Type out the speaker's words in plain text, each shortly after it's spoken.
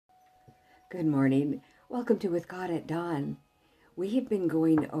Good morning. Welcome to With God at Dawn. We have been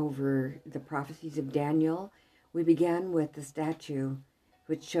going over the prophecies of Daniel. We began with the statue,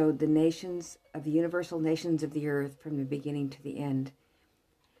 which showed the nations of the universal nations of the earth from the beginning to the end.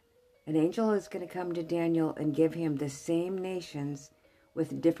 An angel is going to come to Daniel and give him the same nations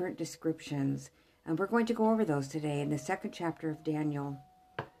with different descriptions. And we're going to go over those today in the second chapter of Daniel.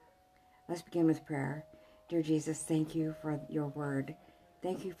 Let's begin with prayer. Dear Jesus, thank you for your word.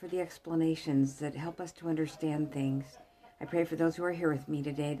 Thank you for the explanations that help us to understand things. I pray for those who are here with me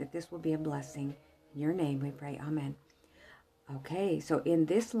today that this will be a blessing. In your name we pray. Amen. Okay, so in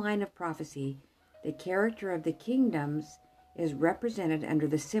this line of prophecy, the character of the kingdoms is represented under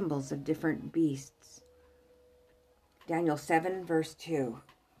the symbols of different beasts. Daniel 7, verse 2.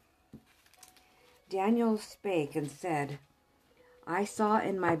 Daniel spake and said, I saw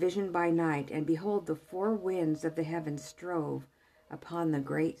in my vision by night, and behold, the four winds of the heavens strove upon the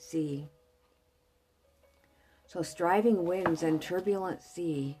great sea. So striving winds and turbulent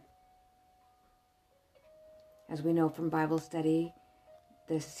sea. As we know from Bible study,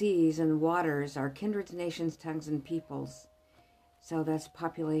 the seas and waters are kindreds, nations, tongues, and peoples. So that's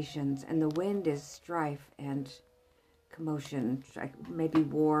populations. And the wind is strife and commotion, maybe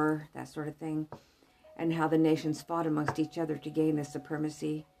war, that sort of thing. And how the nations fought amongst each other to gain the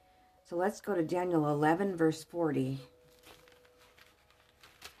supremacy. So let's go to Daniel 11, verse 40.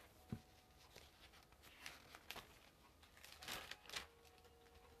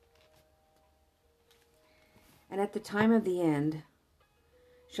 And at the time of the end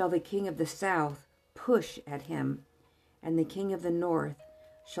shall the king of the south push at him, and the king of the north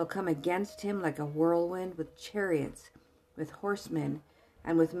shall come against him like a whirlwind with chariots, with horsemen,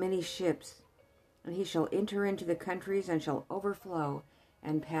 and with many ships. And he shall enter into the countries and shall overflow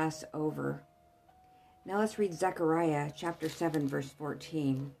and pass over. Now let's read Zechariah chapter 7, verse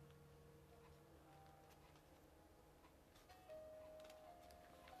 14.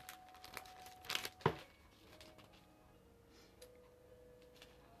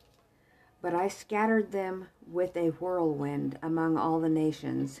 But I scattered them with a whirlwind among all the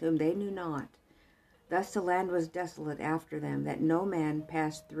nations, whom they knew not. Thus the land was desolate after them, that no man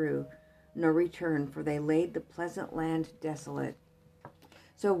passed through, nor returned, for they laid the pleasant land desolate.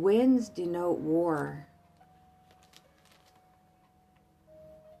 So winds denote war.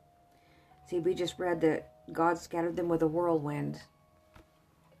 See, we just read that God scattered them with a whirlwind.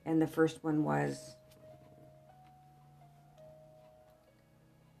 And the first one was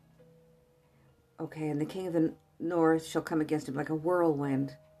okay, and the king of the north shall come against him like a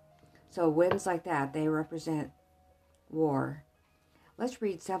whirlwind. So winds like that, they represent war. Let's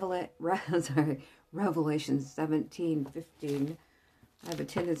read Revelation 17:15. I have a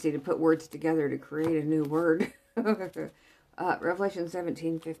tendency to put words together to create a new word. Revelation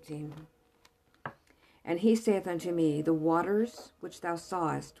 17:15. And he saith unto me, the waters which thou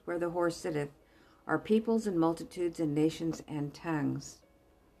sawest, where the horse sitteth, are peoples and multitudes and nations and tongues.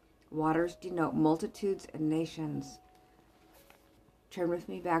 Waters denote multitudes and nations. Turn with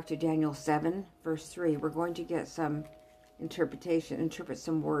me back to Daniel 7, verse 3. We're going to get some interpret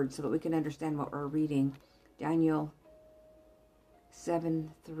some words so that we can understand what we're reading. Daniel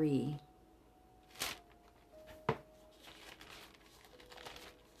 7, 3.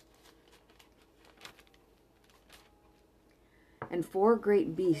 And four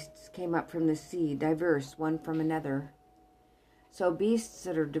great beasts came up from the sea, diverse one from another. So beasts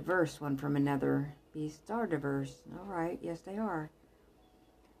that are diverse one from another. Beasts are diverse. All right, yes they are.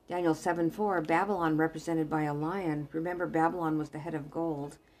 Daniel 7:4, Babylon represented by a lion. Remember, Babylon was the head of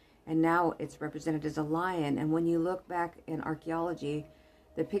gold, and now it's represented as a lion. And when you look back in archaeology,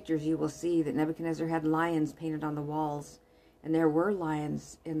 the pictures, you will see that Nebuchadnezzar had lions painted on the walls. And there were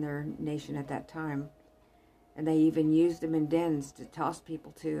lions in their nation at that time. And they even used them in dens to toss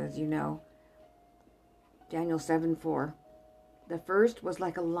people to, as you know. Daniel 7:4. The first was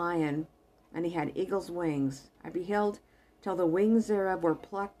like a lion, and he had eagle's wings. I beheld till the wings thereof were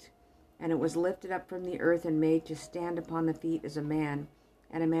plucked, and it was lifted up from the earth and made to stand upon the feet as a man,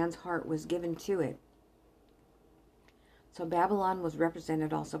 and a man's heart was given to it. So Babylon was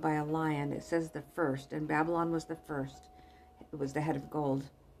represented also by a lion. It says the first, and Babylon was the first. It was the head of gold.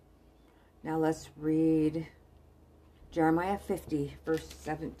 Now let's read Jeremiah 50, verse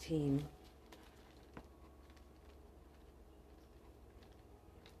 17.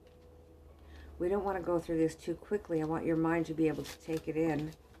 We don't want to go through this too quickly. I want your mind to be able to take it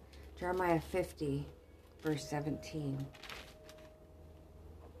in. Jeremiah 50, verse 17.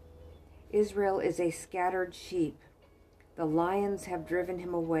 Israel is a scattered sheep. The lions have driven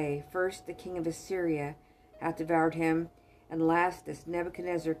him away. First the king of Assyria hath devoured him, And last, this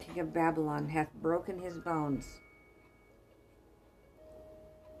Nebuchadnezzar, king of Babylon, hath broken his bones.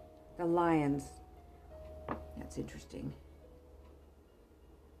 The lions. That's interesting.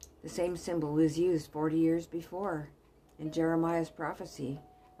 The same symbol was used 40 years before in Jeremiah's prophecy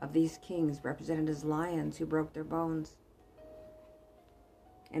of these kings represented as lions who broke their bones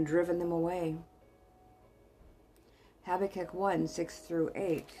and driven them away. Habakkuk 1, 6 through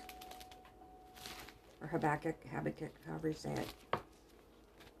 8. Or Habakkuk, however you say it.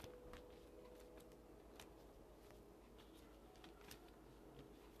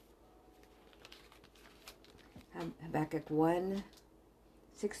 Habakkuk 1,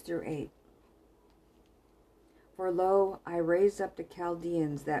 6 through 8. For lo, I raise up the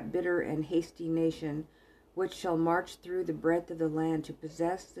Chaldeans, that bitter and hasty nation, which shall march through the breadth of the land to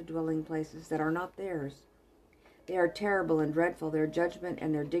possess the dwelling places that are not theirs. They are terrible and dreadful. Their judgment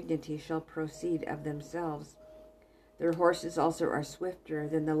and their dignity shall proceed of themselves. Their horses also are swifter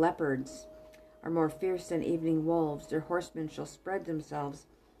than the leopards, are more fierce than evening wolves. Their horsemen shall spread themselves,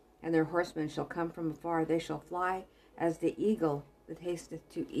 and their horsemen shall come from afar. They shall fly as the eagle that hasteth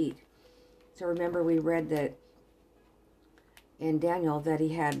to eat. So remember, we read that in Daniel that he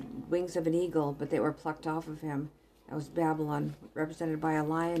had wings of an eagle, but they were plucked off of him. That was Babylon, represented by a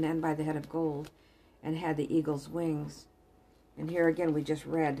lion and by the head of gold, and had the eagle's wings. And here again we just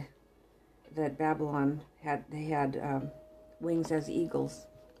read that Babylon had wings as eagles.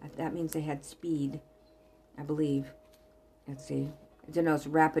 That means they had speed, I believe. Let's see. It denotes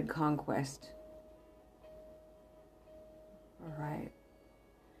rapid conquest. All right.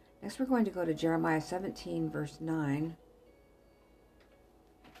 Next we're going to go to Jeremiah 17, verse 9.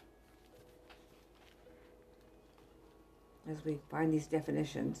 As we find these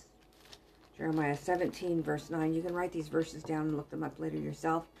definitions. Jeremiah 17, verse 9. You can write these verses down and look them up later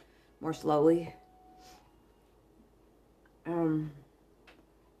yourself, more slowly.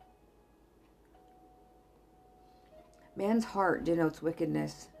 Man's heart denotes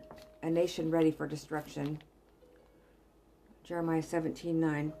wickedness, a nation ready for destruction. Jeremiah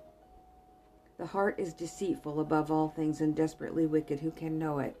 17:9. The heart is deceitful above all things and desperately wicked. Who can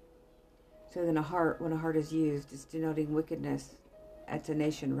know it? So then when a heart is used, it's denoting wickedness. It's a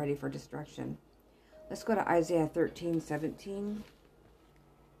nation ready for destruction. Let's go to Isaiah 13:17.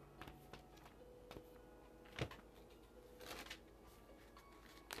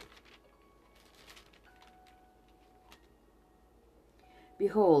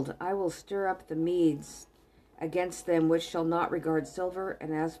 Behold, I will stir up the Medes against them, which shall not regard silver,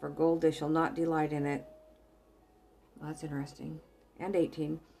 and as for gold, they shall not delight in it. Well, that's interesting. And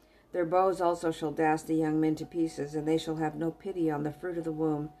 18. Their bows also shall dash the young men to pieces, and they shall have no pity on the fruit of the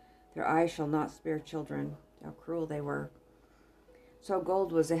womb. Their eyes shall not spare children. How cruel they were. So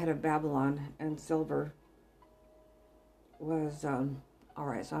gold was the head of Babylon, and silver was, all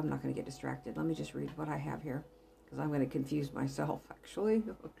right, so I'm not going to get distracted. Let me just read what I have here, because I'm going to confuse myself, actually.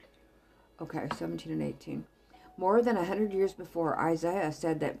 Okay, 17 and 18. More than 100 years before, Isaiah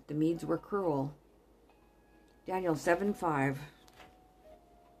said that the Medes were cruel. Daniel 7:5.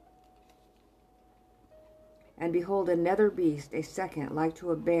 And behold, another beast, a second, like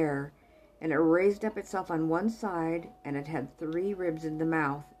to a bear, and it raised up itself on one side, and it had 3 ribs in the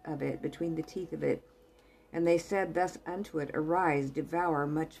mouth of it, between the teeth of it. And they said thus unto it, Arise, devour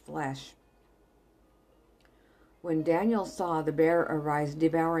much flesh. When Daniel saw the bear arise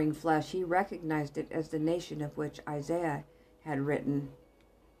devouring flesh, he recognized it as the nation of which Isaiah had written.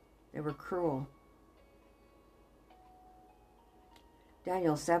 They were cruel.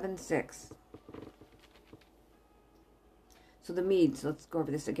 Daniel 7:6. So the Medes, let's go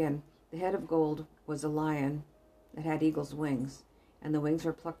over this again. The head of gold was a lion that had eagle's wings, and the wings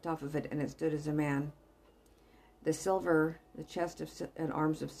were plucked off of it, and it stood as a man. The silver, the chest and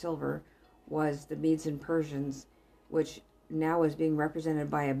arms of silver, was the Medes and Persians, which now is being represented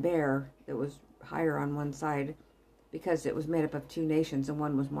by a bear that was higher on one side, because it was made up of 2 nations, and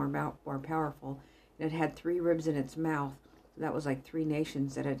one was more powerful. And it had 3 ribs in its mouth. So that was like 3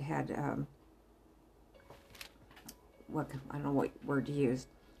 nations that had I don't know what word to use,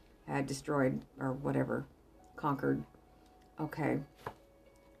 had destroyed or whatever, conquered. Okay.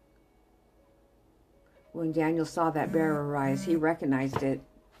 When Daniel saw that bear arise, he recognized it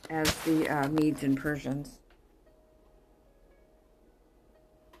as the Medes and Persians.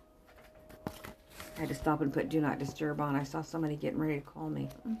 I had to stop and put Do Not Disturb on. I saw somebody getting ready to call me.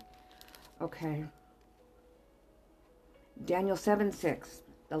 Okay. Daniel 7:6.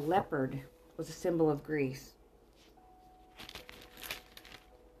 The leopard was a symbol of Greece.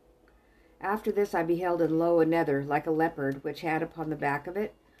 After this I beheld, and lo, another, like a leopard, which had upon the back of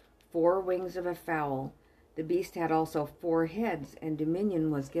it 4 wings of a fowl. The beast had also 4 heads, and dominion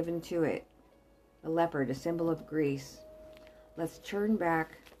was given to it. The leopard, a symbol of Greece. Let's turn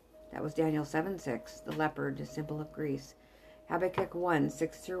back. That was Daniel 7:6. The leopard, a symbol of Greece. Habakkuk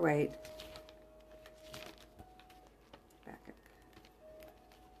 1:6-8. Habakkuk.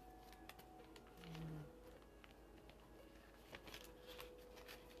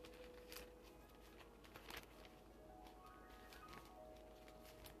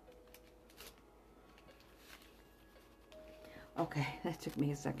 Okay, that took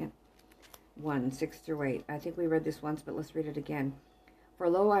me a second. 1:6-8. I think we read this once, but let's read it again. For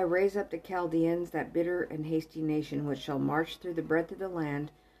lo, I raise up the Chaldeans, that bitter and hasty nation, which shall march through the breadth of the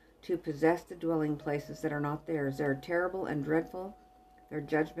land to possess the dwelling places that are not theirs. They are terrible and dreadful. Their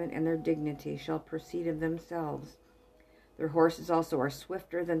judgment and their dignity shall proceed of themselves. Their horses also are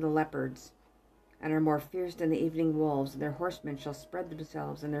swifter than the leopards, and are more fierce than the evening wolves. And their horsemen shall spread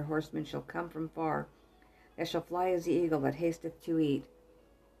themselves, and their horsemen shall come from far. They shall fly as the eagle that hasteth to eat.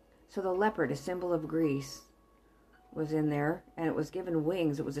 So the leopard, a symbol of Greece, was in there, and it was given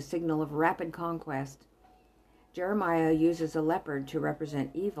wings. It was a signal of rapid conquest. Jeremiah uses a leopard to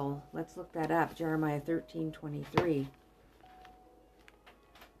represent evil. Let's look that up. Jeremiah 13:23.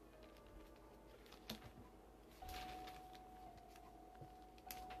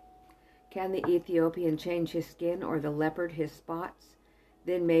 Can the Ethiopian change his skin, or the leopard his spots?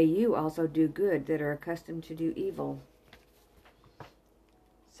 Then may you also do good that are accustomed to do evil.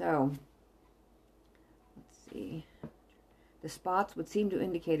 So, let's see. The spots would seem to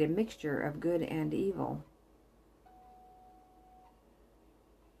indicate a mixture of good and evil.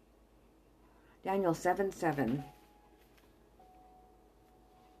 Daniel 7:7.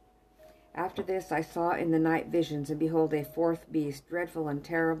 After this I saw in the night visions, and behold, a 4th beast, dreadful and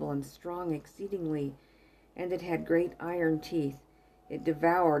terrible and strong exceedingly, and it had great iron teeth. It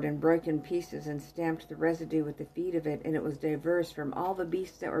devoured and broke in pieces, and stamped the residue with the feet of it, and it was diverse from all the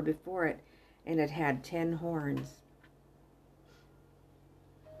beasts that were before it, and it had 10 horns.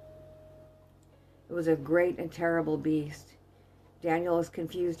 It was a great and terrible beast. Daniel is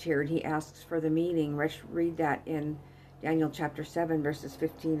confused here, and he asks for the meaning. Let's read that in Daniel chapter 7, verses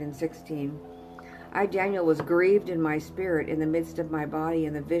 15 and 16. I, Daniel, was grieved in my spirit in the midst of my body,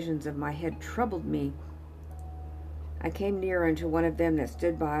 and the visions of my head troubled me. I came near unto one of them that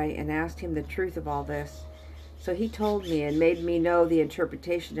stood by, and asked him the truth of all this. So he told me, and made me know the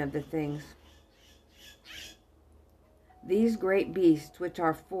interpretation of the things. These great beasts, which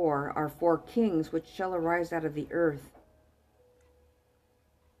are 4 kings, which shall arise out of the earth.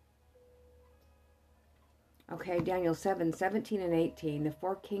 Okay, Daniel 7:17 and 18. The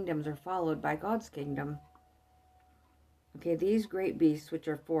 4 kingdoms are followed by God's kingdom. Okay, these great beasts, which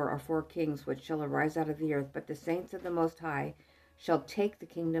are 4 kings, which shall arise out of the earth. But the saints of the Most High shall take the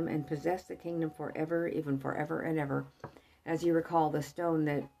kingdom and possess the kingdom forever, even forever and ever. As you recall, the stone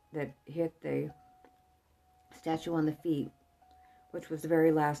that hit the statue on the feet, which was the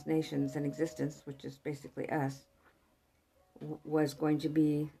very last nations in existence, which is basically us, was going to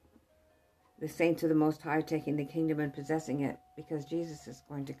be the saints of the Most High taking the kingdom and possessing it, because Jesus is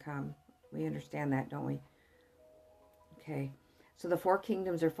going to come. We understand that, don't we? Okay, so the 4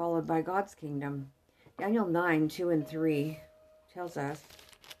 kingdoms are followed by God's kingdom. Daniel 9:2 and 3 tells us,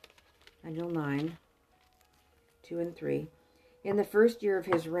 Daniel 9:2 and 3, in the 1st year of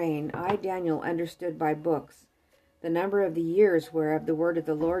his reign, I, Daniel, understood by books the number of the years whereof the word of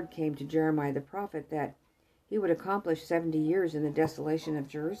the Lord came to Jeremiah the prophet, that he would accomplish 70 years in the desolation of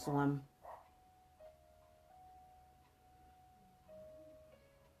Jerusalem.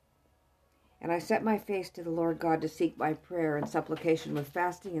 And I set my face to the Lord God to seek by prayer and supplication with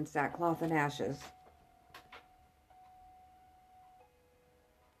fasting and sackcloth and ashes.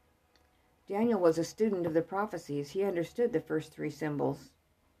 Daniel was a student of the prophecies. He understood the first 3 symbols.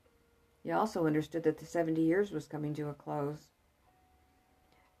 He also understood that the 70 years was coming to a close.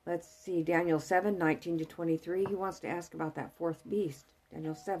 Let's see, Daniel 7:19-23. He wants to ask about that 4th beast.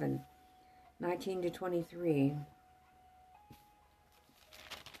 Daniel 7:19-23.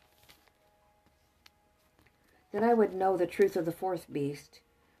 Then I would know the truth of the 4th beast,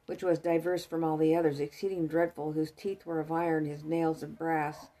 which was diverse from all the others, exceeding dreadful, whose teeth were of iron, his nails of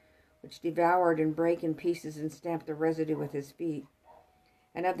brass, which devoured and brake in pieces, and stamped the residue with his feet,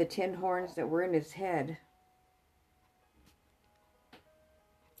 and of the 10 horns that were in his head,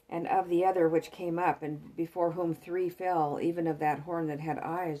 and of the other which came up, and before whom 3 fell, even of that horn that had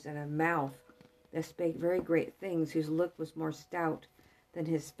eyes and a mouth, that spake very great things, whose look was more stout than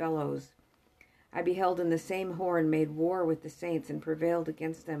his fellows. I beheld, in the same horn made war with the saints, and prevailed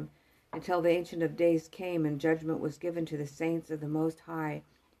against them, until the Ancient of Days came, and judgment was given to the saints of the Most High,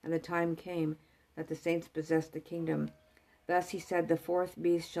 and the time came that the saints possess the kingdom. Thus he said, the fourth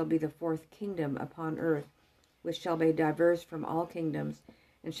beast shall be the fourth kingdom upon earth, which shall be diverse from all kingdoms,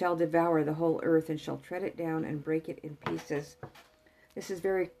 and shall devour the whole earth, and shall tread it down and break it in pieces. This is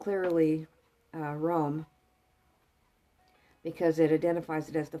very clearly Rome, because it identifies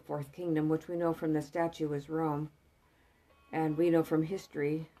it as the fourth kingdom, which we know from the statue is Rome. And we know from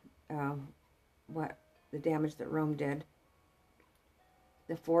history what the damage that Rome did.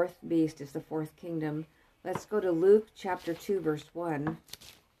 The fourth beast is the fourth kingdom. Let's go to Luke chapter 2, verse 1.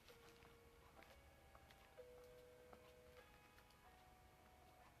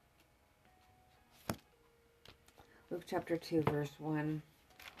 Luke chapter 2, verse 1.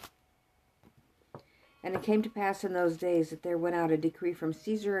 And it came to pass in those days that there went out a decree from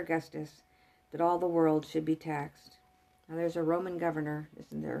Caesar Augustus that all the world should be taxed. Now there's a Roman governor,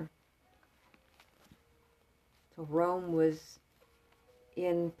 isn't there? So Rome was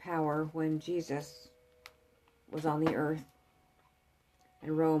in power when Jesus was on the earth,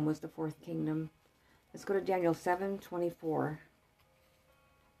 and Rome was the fourth kingdom. Let's go to Daniel 7:24.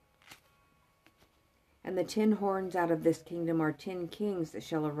 And the 10 horns out of this kingdom are 10 kings that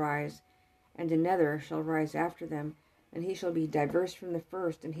shall arise, and another shall rise after them, and he shall be diverse from the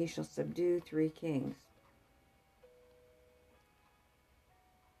first, and he shall subdue 3 kings.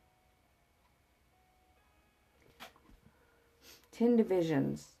 Ten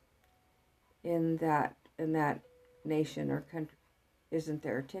divisions in that nation or country, isn't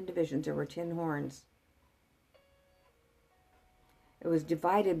there? 10 divisions. There were 10 horns. It was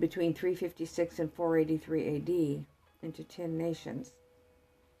divided between 356 and 483 AD into 10 nations.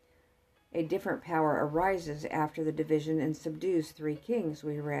 A different power arises after the division and subdues 3 kings,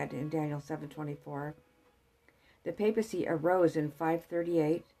 we read in Daniel 7:24. The papacy arose in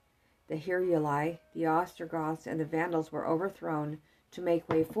 538. The Heruli, the Ostrogoths, and the Vandals were overthrown to make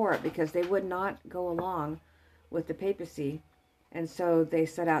way for it because they would not go along with the papacy, and so they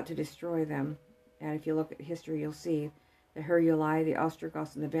set out to destroy them. And if you look at history, you'll see the Heruli, the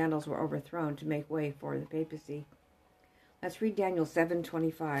Ostrogoths, and the Vandals were overthrown to make way for the papacy. Let's read Daniel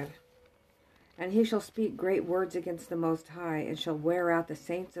 7:25. And he shall speak great words against the Most High, and shall wear out the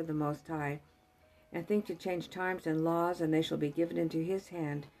saints of the Most High, and think to change times and laws, and they shall be given into his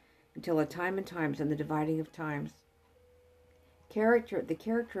hand until a time and times and the dividing of times. The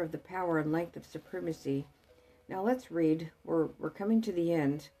character of the power and length of supremacy. Now let's read. We're coming to the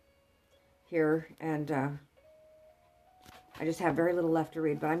end here, and I just have very little left to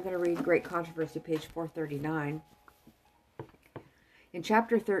read, but I'm going to read Great Controversy, page 439. In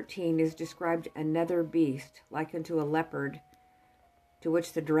chapter 13 is described another beast, like unto a leopard, to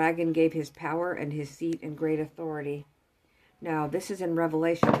which the dragon gave his power and his seat and great authority. Now, this is in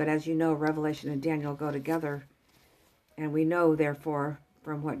Revelation, but as you know, Revelation and Daniel go together. And we know, therefore,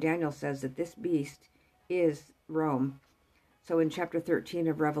 from what Daniel says, that this beast is Rome. So in chapter 13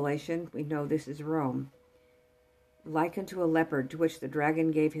 of Revelation, we know this is Rome. Like unto a leopard, to which the dragon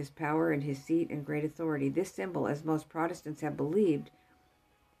gave his power and his seat and great authority. This symbol, as most Protestants have believed,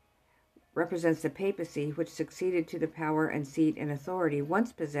 represents the papacy, which succeeded to the power and seat and authority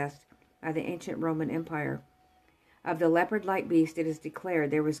once possessed by the ancient Roman Empire. Of the leopard-like beast it is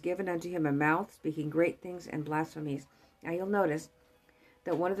declared, there was given unto him a mouth, speaking great things and blasphemies. Now you'll notice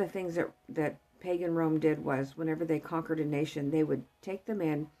that one of the things that pagan Rome did was, whenever they conquered a nation, they would take them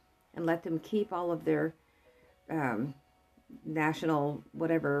in and let them keep all of their national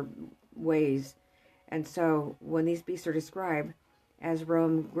whatever ways. And so when these beasts are described, as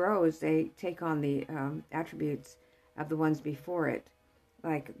Rome grows, they take on the attributes of the ones before it.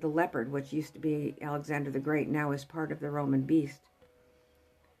 Like the leopard, which used to be Alexander the Great, now is part of the Roman beast.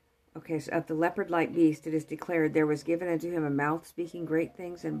 Okay, so of the leopard-like beast it is declared, there was given unto him a mouth speaking great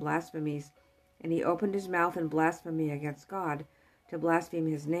things and blasphemies, and he opened his mouth in blasphemy against God, to blaspheme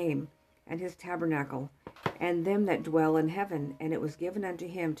his name, and his tabernacle, and them that dwell in heaven. And it was given unto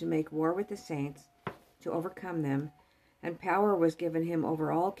him to make war with the saints, to overcome them, and power was given him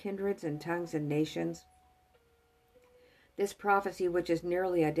over all kindreds and tongues and nations. This prophecy, which is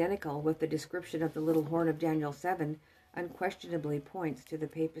nearly identical with the description of the little horn of Daniel 7, unquestionably points to the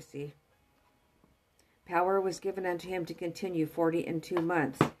papacy. Power was given unto him to continue 42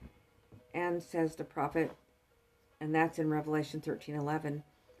 months, and says the prophet, and that's in Revelation 13:11,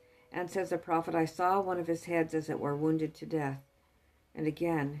 and says the prophet, I saw one of his heads as it were wounded to death. And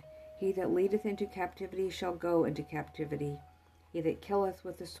again, he that leadeth into captivity shall go into captivity. He that killeth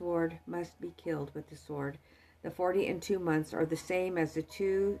with the sword must be killed with the sword. The 42 months are the same as the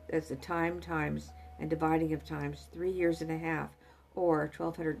times and dividing of times, 3 years and a half, or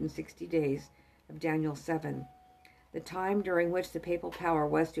 1260 days of Daniel 7. the time during which the papal power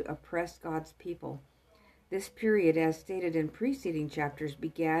was to oppress God's people. This period, as stated in preceding chapters,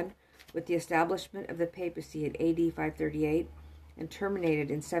 began with the establishment of the papacy at AD 538 and terminated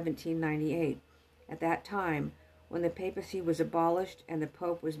in 1798. At that time, when the papacy was abolished and the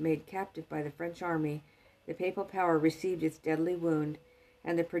Pope was made captive by the French army, the papal power received its deadly wound,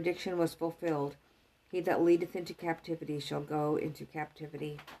 and the prediction was fulfilled. He that leadeth into captivity shall go into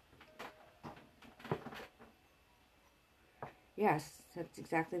captivity. Yes, that's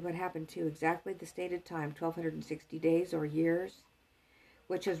exactly what happened too. Exactly the stated time, 1260 days or years,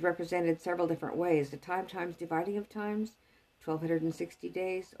 which is represented several different ways. The time times dividing of times, 1260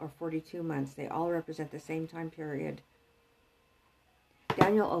 days or 42 months. They all represent the same time period.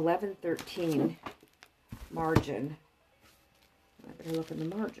 Daniel 11:13, margin. I better look in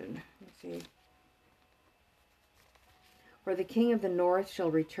the margin. Let's see. For the king of the north shall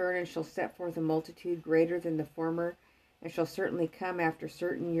return and shall set forth a multitude greater than the former, and shall certainly come after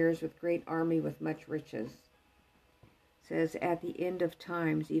certain years with great army with much riches. It says, at the end of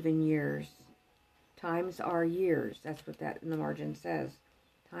times, even years. Times are years. That's what that in the margin says.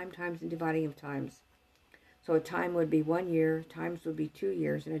 Time, times, and dividing of times. So a time would be 1 year, times would be 2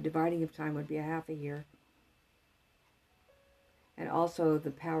 years, and a dividing of time would be a half a year. And also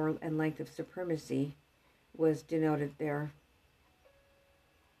the power and length of supremacy was denoted there.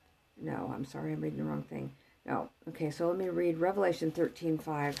 No, I'm sorry, I'm reading the wrong thing. No, okay, so let me read Revelation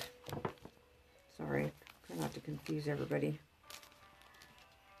 13:5. Sorry, try not to confuse everybody.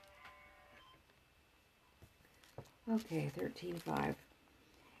 Okay, 13:5.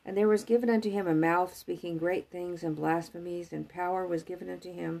 And there was given unto him a mouth speaking great things and blasphemies, and power was given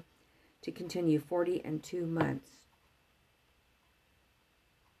unto him to continue 42 months.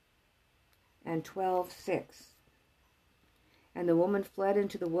 And 12:6. And the woman fled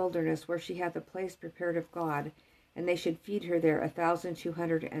into the wilderness, where she hath a place prepared of God, and they should feed her there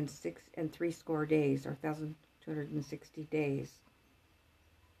 1,206 and 60 days, or 1,260 days.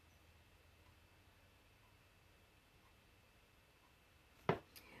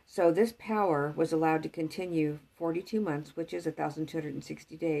 So this power was allowed to continue 42 months, which is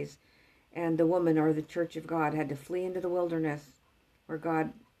 1,260 days, and the woman, or the Church of God, had to flee into the wilderness, where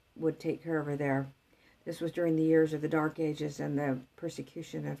God would take care of her there. This was during the years of the Dark Ages and the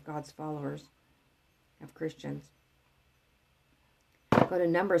persecution of God's followers, of Christians. Go to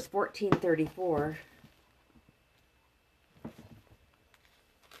Numbers 14:34.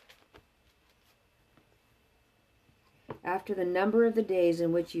 After the number of the days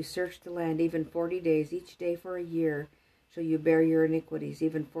in which you search the land, even 40 days, each day for a year, shall you bear your iniquities,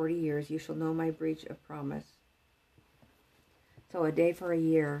 even 40 years, you shall know my breach of promise. So a day for a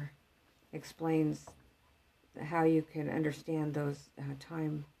year explains how you can understand those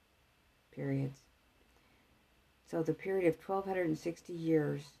time periods. So the period of 1,260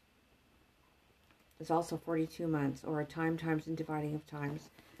 years is also 42 months, or a time times and dividing of times.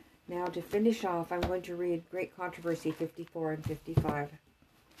 Now to finish off, I'm going to read Great Controversy 54 and 55.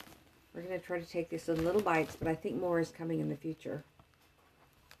 We're going to try to take this in little bites, but I think more is coming in the future.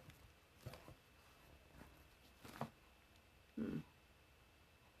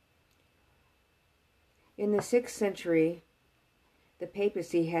 In the 6th century, the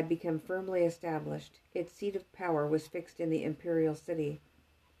papacy had become firmly established. Its seat of power was fixed in the imperial city,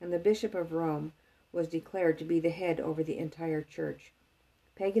 and the Bishop of Rome was declared to be the head over the entire church.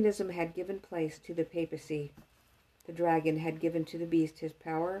 Paganism had given place to the papacy. The dragon had given to the beast his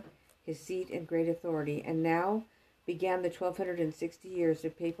power, his seat, and great authority, and now began the 1,260 years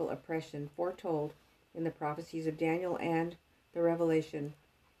of papal oppression foretold in the prophecies of Daniel and the Revelation.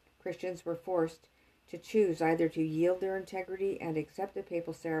 Christians were forced to choose either to yield their integrity and accept the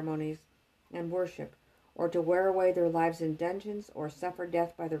papal ceremonies and worship, or to wear away their lives in dungeons, or suffer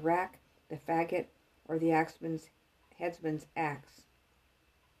death by the rack, the faggot, or the headsman's axe.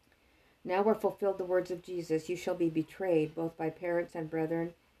 Now were fulfilled the words of Jesus, you shall be betrayed, both by parents and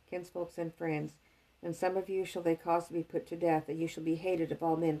brethren, kinsfolks and friends, and some of you shall they cause to be put to death, that you shall be hated of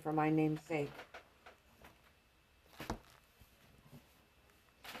all men for my name's sake.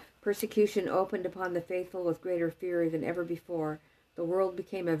 Persecution opened upon the faithful with greater fury than ever before. The world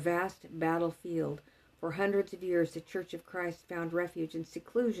became a vast battlefield. For hundreds of years, the Church of Christ found refuge in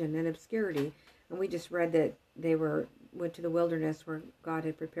seclusion and obscurity. And we just read that they went to the wilderness where God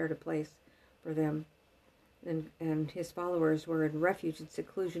had prepared a place for them. And his followers were in refuge in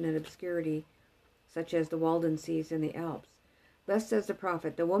seclusion and obscurity, such as the Waldenses and the Alps. Thus says the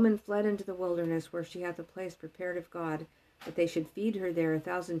prophet, the woman fled into the wilderness where she hath a place prepared of God, that they should feed her there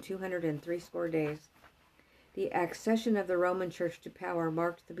 1,260 days. The accession of the Roman Church to power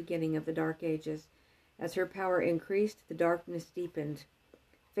marked the beginning of the Dark Ages, As her power increased, the darkness deepened.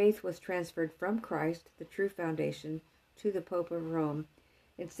 Faith was transferred from Christ, the true foundation, to the Pope of Rome.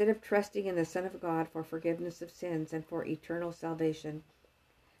 Instead of trusting in the Son of God for forgiveness of sins and for eternal salvation,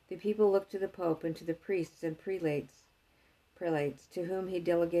 the people looked to the Pope and to the priests and prelates to whom he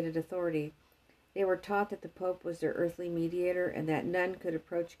delegated authority. They were taught that the Pope was their earthly mediator and that none could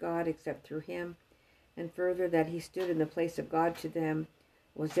approach God except through him, and further that he stood in the place of God to them,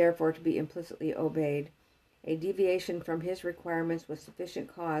 was therefore to be implicitly obeyed. A deviation from his requirements was sufficient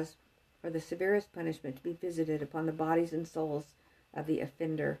cause for the severest punishment to be visited upon the bodies and souls of the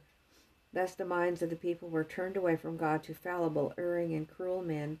offender. Thus the minds of the people were turned away from God to fallible, erring, and cruel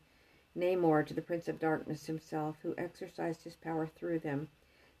men, nay more, to the Prince of Darkness himself, who exercised his power through them.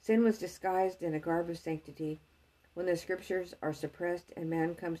 Sin was disguised in a garb of sanctity. When the Scriptures are suppressed and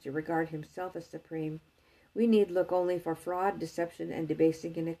man comes to regard himself as supreme, we need look only for fraud, deception, and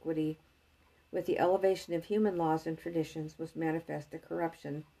debasing iniquity. With the elevation of human laws and traditions was manifest the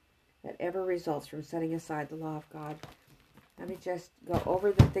corruption that ever results from setting aside the law of God. Let me just go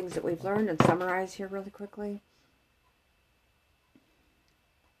over the things that we've learned and summarize here really quickly.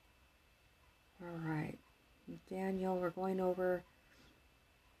 All right. Daniel, we're going over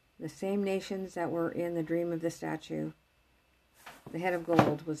the same nations that were in the dream of the statue. The head of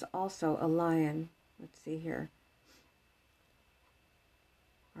gold was also a lion. Let's see here.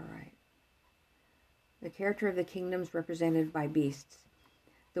 All right. The character of the kingdoms represented by beasts.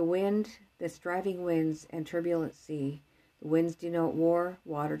 The wind, the striving winds, and turbulent sea. The winds denote war,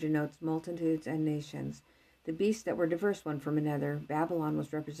 water denotes multitudes and nations. The beasts that were diverse one from another. Babylon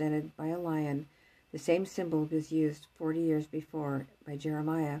was represented by a lion. The same symbol was used 40 years before by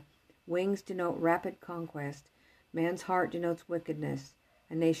Jeremiah. Wings denote rapid conquest. Man's heart denotes wickedness,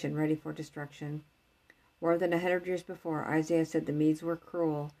 a nation ready for destruction. More than 100 years before, Isaiah said the Medes were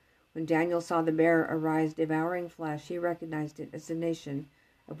cruel. When Daniel saw the bear arise devouring flesh, he recognized it as the nation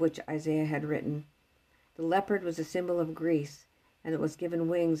of which Isaiah had written. The leopard was a symbol of Greece, and it was given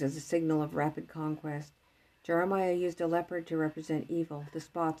wings as a signal of rapid conquest. Jeremiah used a leopard to represent evil. The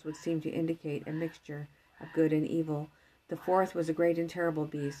spots would seem to indicate a mixture of good and evil. The fourth was a great and terrible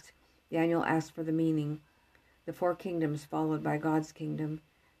beast. Daniel asked for the meaning. The four kingdoms followed by God's kingdom.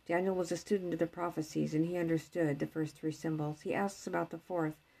 Daniel was a student of the prophecies, and he understood the first three symbols. He asks about the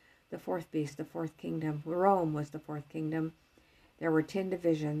fourth beast, the fourth kingdom. Rome was the fourth kingdom. There were 10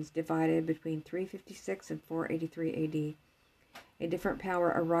 divisions, divided between 356 and 483 A.D. A different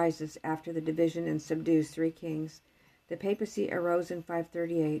power arises after the division and subdues 3 kings. The papacy arose in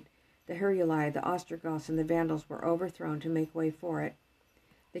 538. The Heruli, the Ostrogoths, and the Vandals were overthrown to make way for it.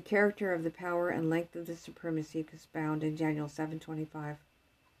 The character of the power and length of the supremacy is found in Daniel 7:25.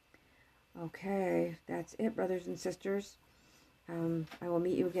 Okay, that's it, brothers and sisters. I will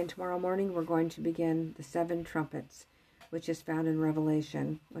meet you again tomorrow morning. We're going to begin the 7 trumpets, which is found in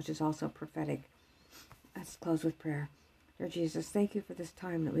Revelation, which is also prophetic. Let's close with prayer. Dear Jesus, thank you for this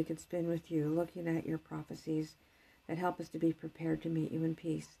time that we could spend with you, looking at your prophecies that help us to be prepared to meet you in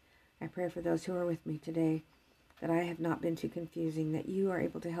peace. I pray for those who are with me today, that I have not been too confusing, that you are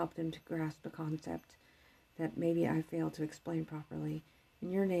able to help them to grasp a concept that maybe I failed to explain properly.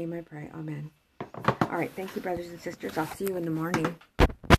 In your name I pray, amen. All right, thank you, brothers and sisters. I'll see you in the morning.